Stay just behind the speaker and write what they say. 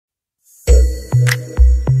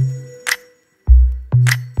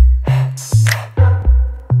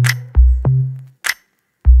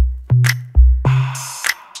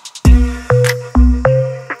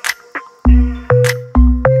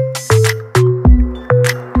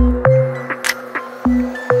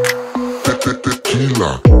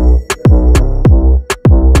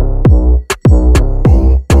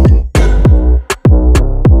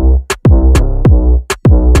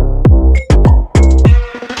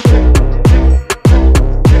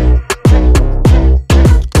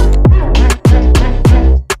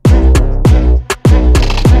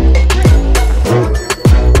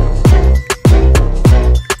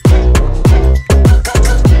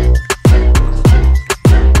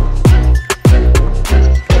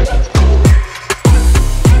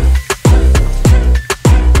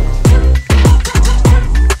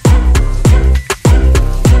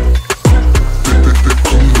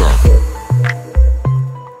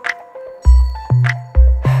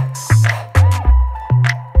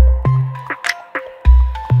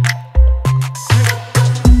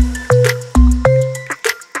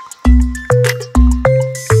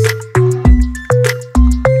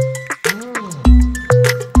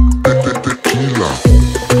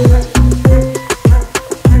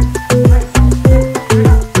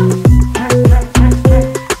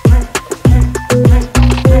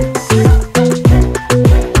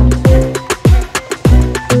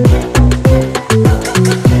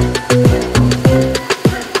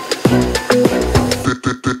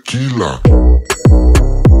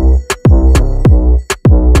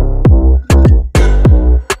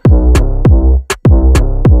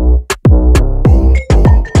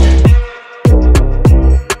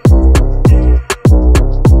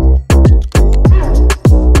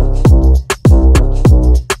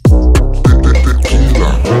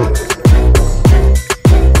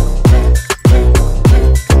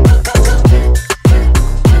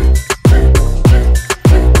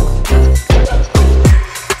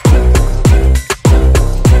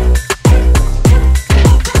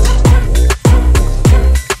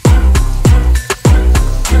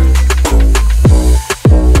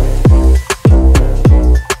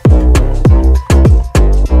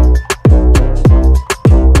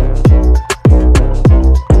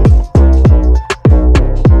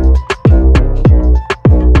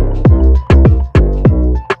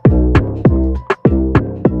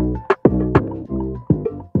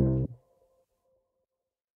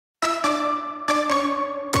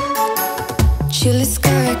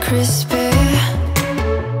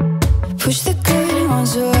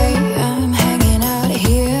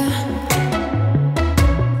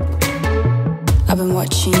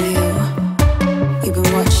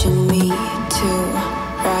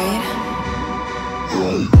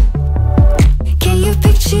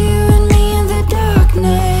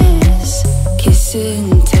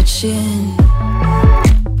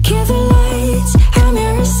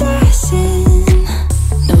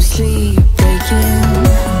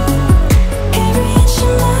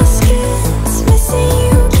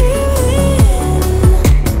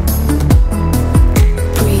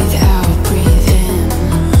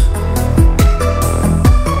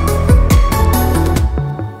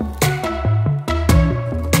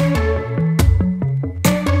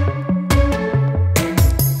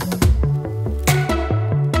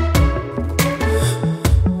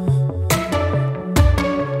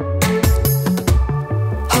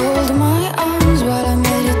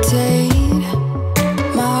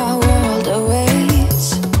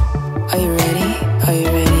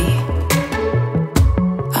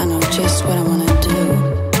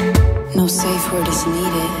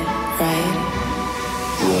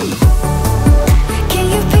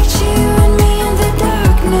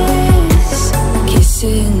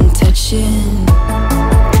and touching.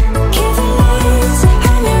 Keep the lights,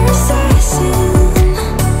 I'm your assassin.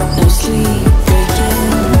 No sleep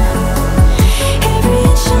breaking. Every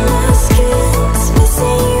inch of my skin's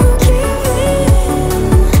missing you giving.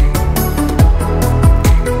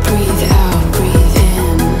 Breathe out, breathe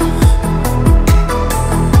in.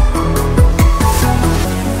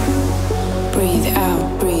 Breathe out,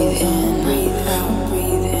 breathe in. Breathe out,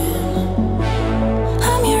 breathe in.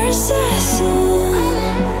 I'm your assassin.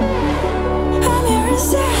 I'm your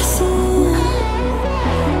assassin.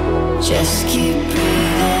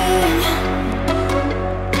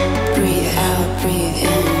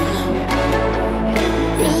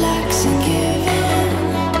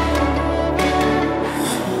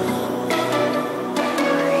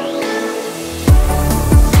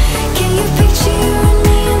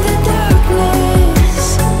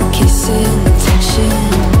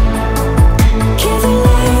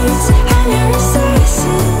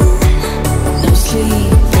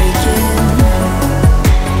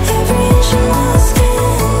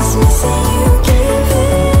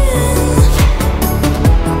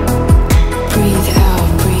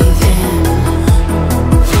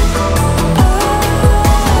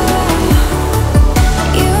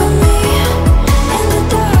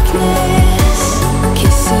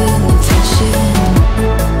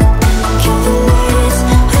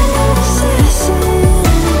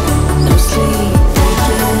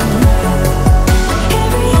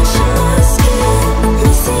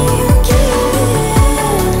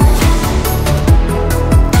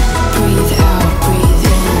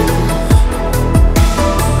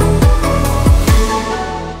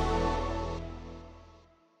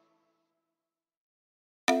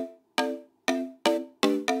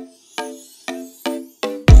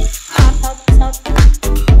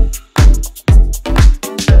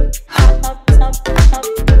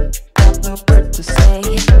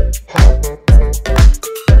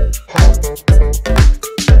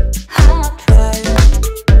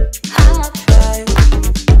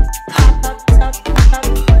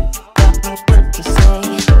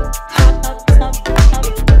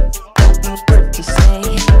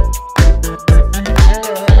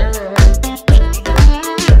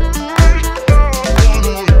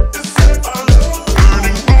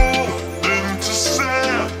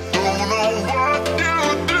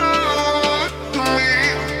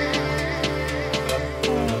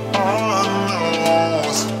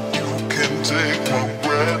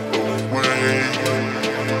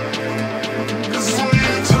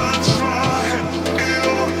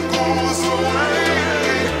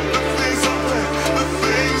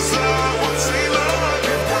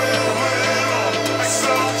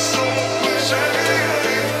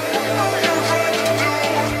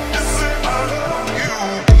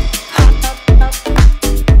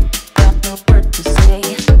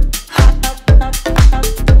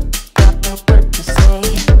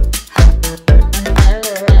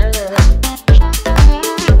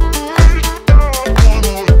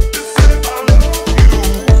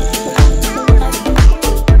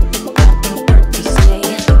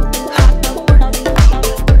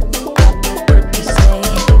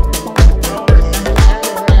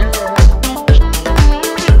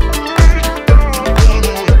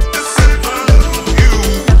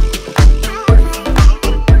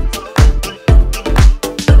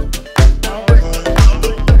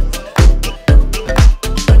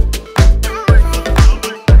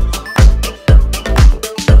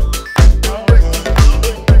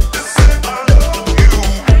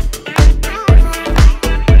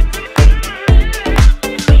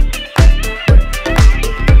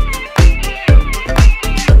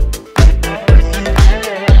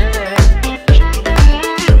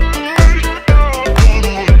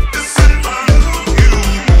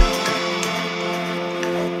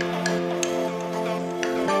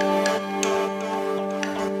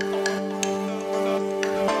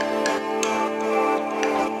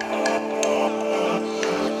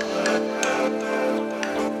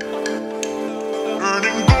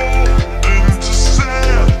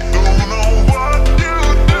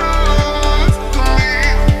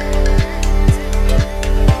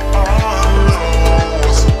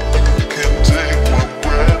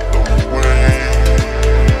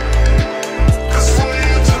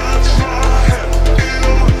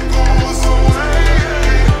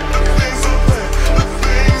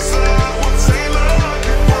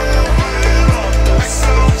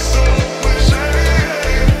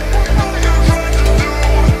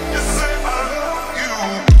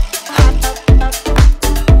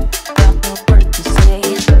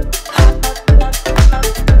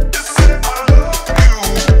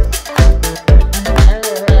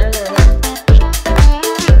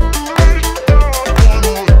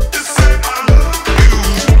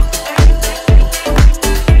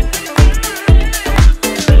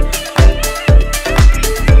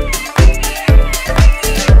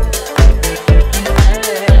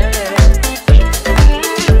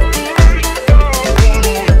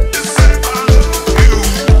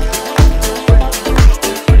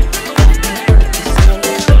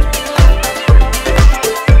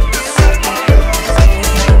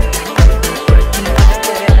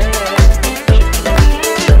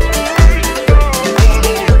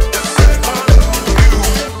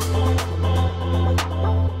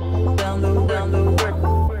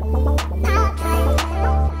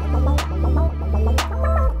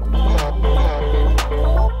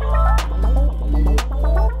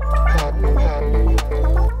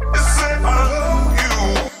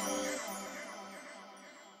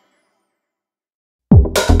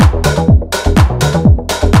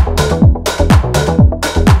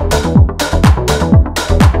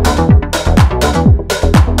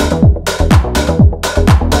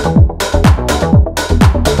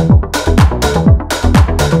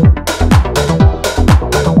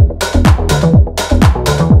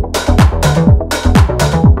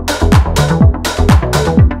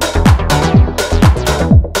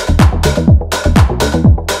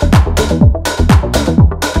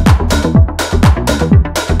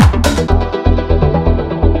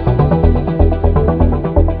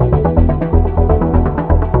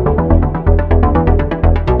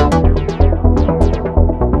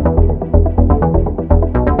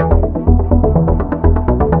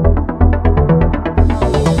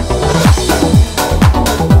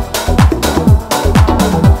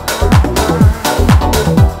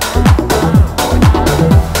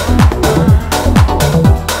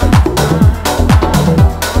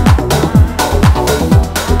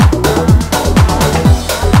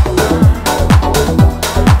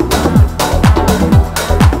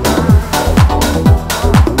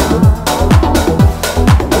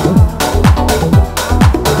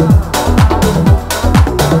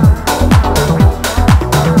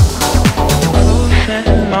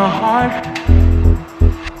 heart.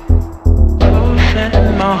 Oh,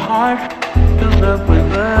 setting my heart fills up with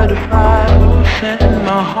butterflies. Oh, setting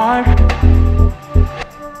my heart.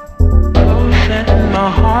 Oh, setting my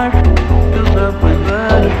heart fills up with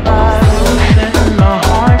butterflies. Oh, setting my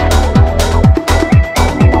heart.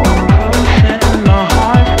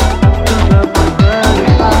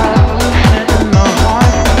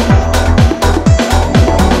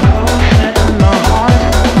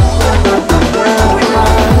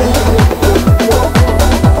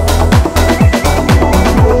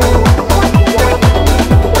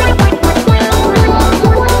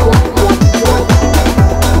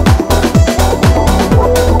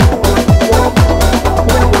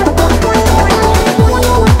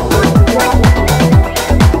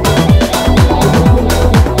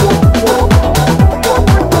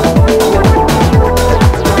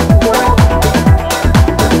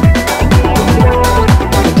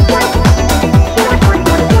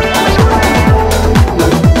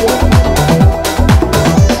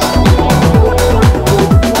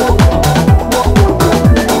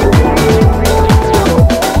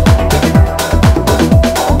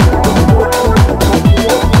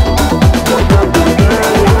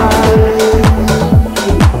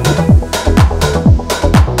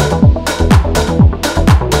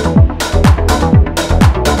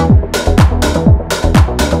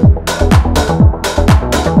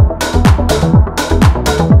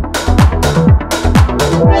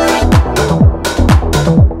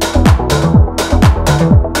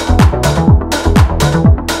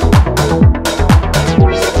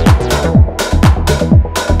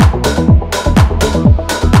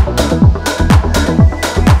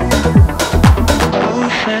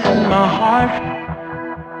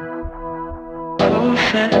 Oh,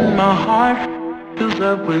 setting my heart fills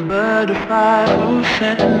up with butterflies. Oh,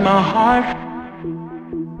 setting my heart.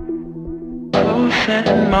 Oh,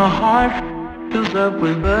 setting my heart fills up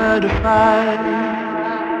with butterflies.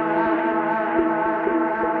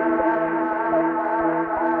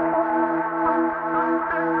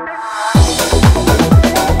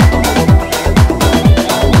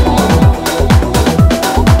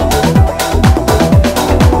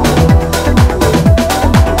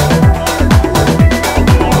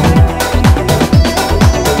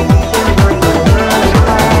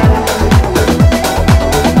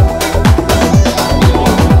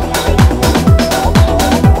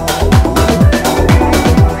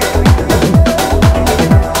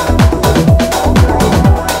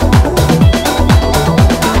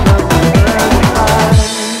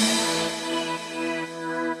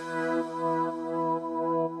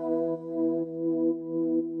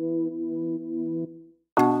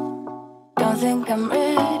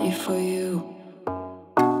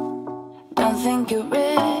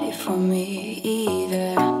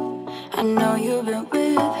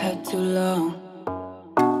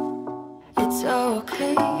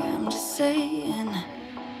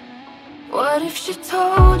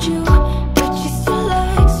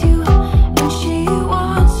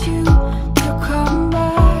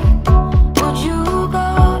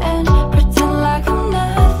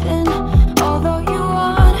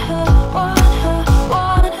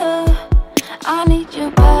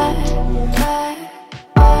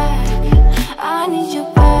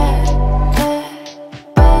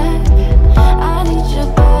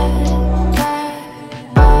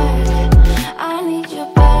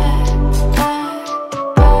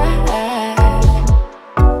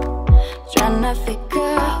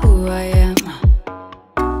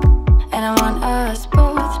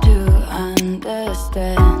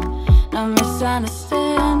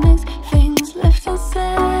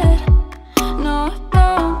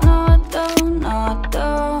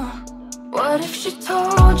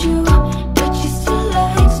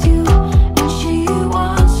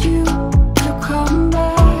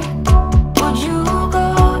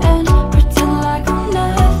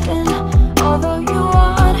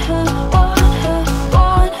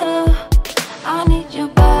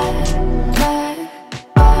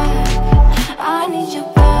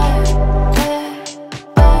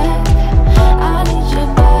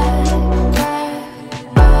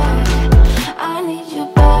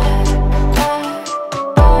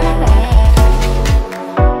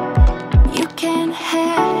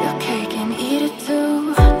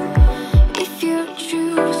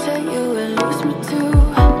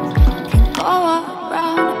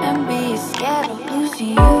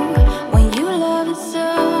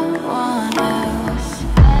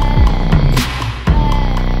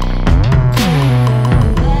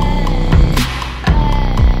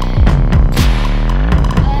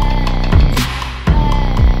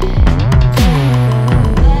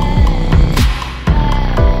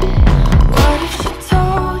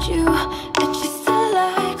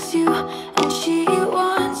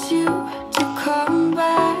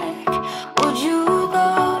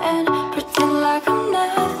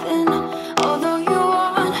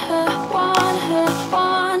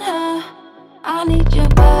 I need you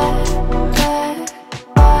back, back,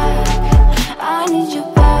 back. I need you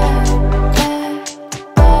back,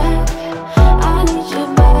 back, back. I need you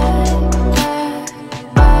back,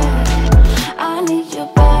 back, back. I need you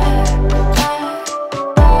back,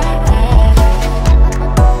 back, back.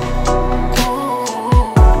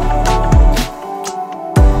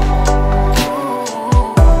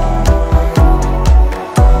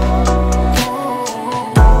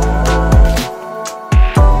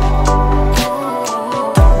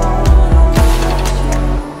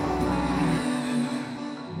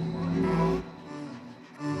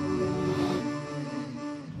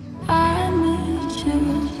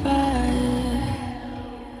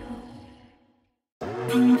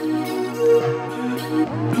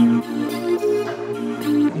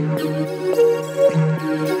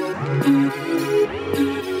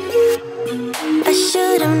 I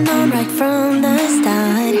should have known right from the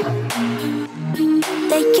start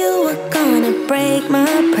that you were gonna break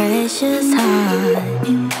my precious heart.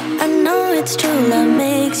 I know it's true, love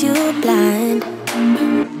makes you blind,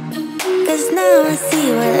 'cause now I see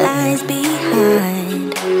what lies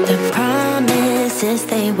behind. The promises,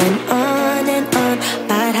 they went on and on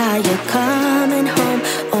about how you're coming home,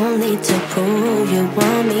 only to prove you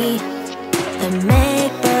want me. The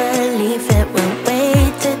make-believe, it went way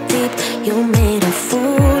too deep. You made a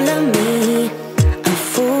fool of me, a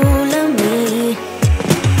fool of me.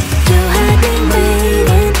 You had me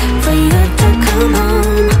waiting for you to come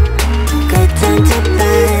home. Good time to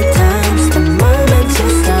bad times, the moment you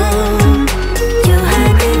stole. You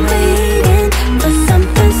had me waiting for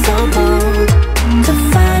something so bold to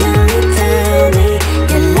finally tell me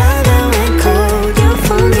your love that went cold. You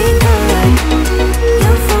fool me good,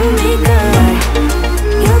 you fool me good,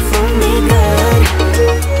 you fool me good.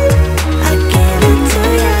 I gave it to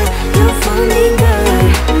ya. You fool me good,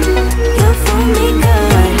 you fool me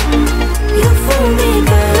good, you fool me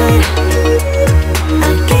good.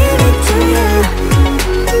 I gave it to ya.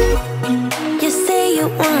 You say you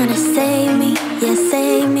wanna save me, yeah,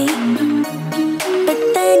 save me, but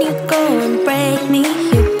then you go and break me.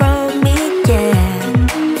 You broke me,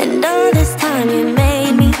 yeah. And all this time you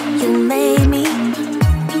made me, you made me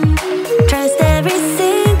trust every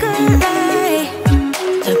single lie.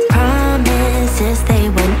 The promises, they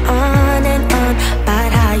went on and on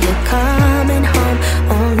about how you're coming home,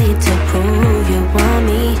 only to prove you want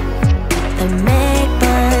me. The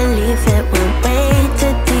make-believe, it went way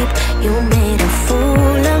too deep. You made a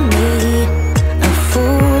fool of me, a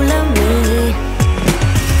fool of me.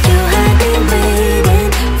 You had me waiting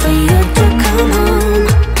for you to come home.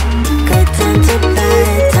 Good time to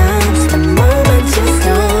bad times, the moment you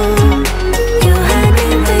stole. You had me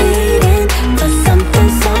waiting for something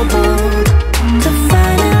so bold to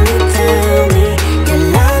finally tell me your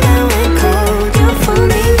love that went cold. You fool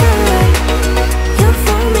me good, you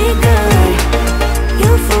fool me good,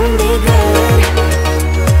 you fool me good.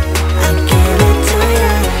 I give it to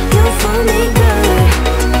ya. You fool me good,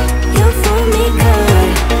 you fool me good,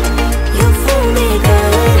 you fool me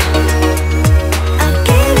good. I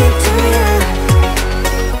gave it to ya.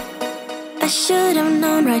 I should have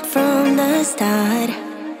known right from the start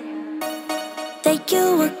that you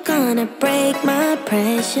were gonna break my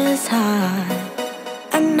precious heart.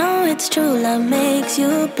 I know it's true, love makes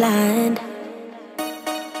you blind,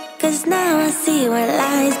 'cause now I see what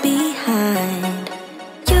lies behind.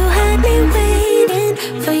 You had me waiting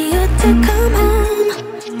for you to come home.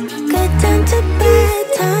 Good time to bad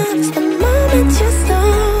times, the moment you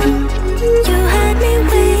stole. You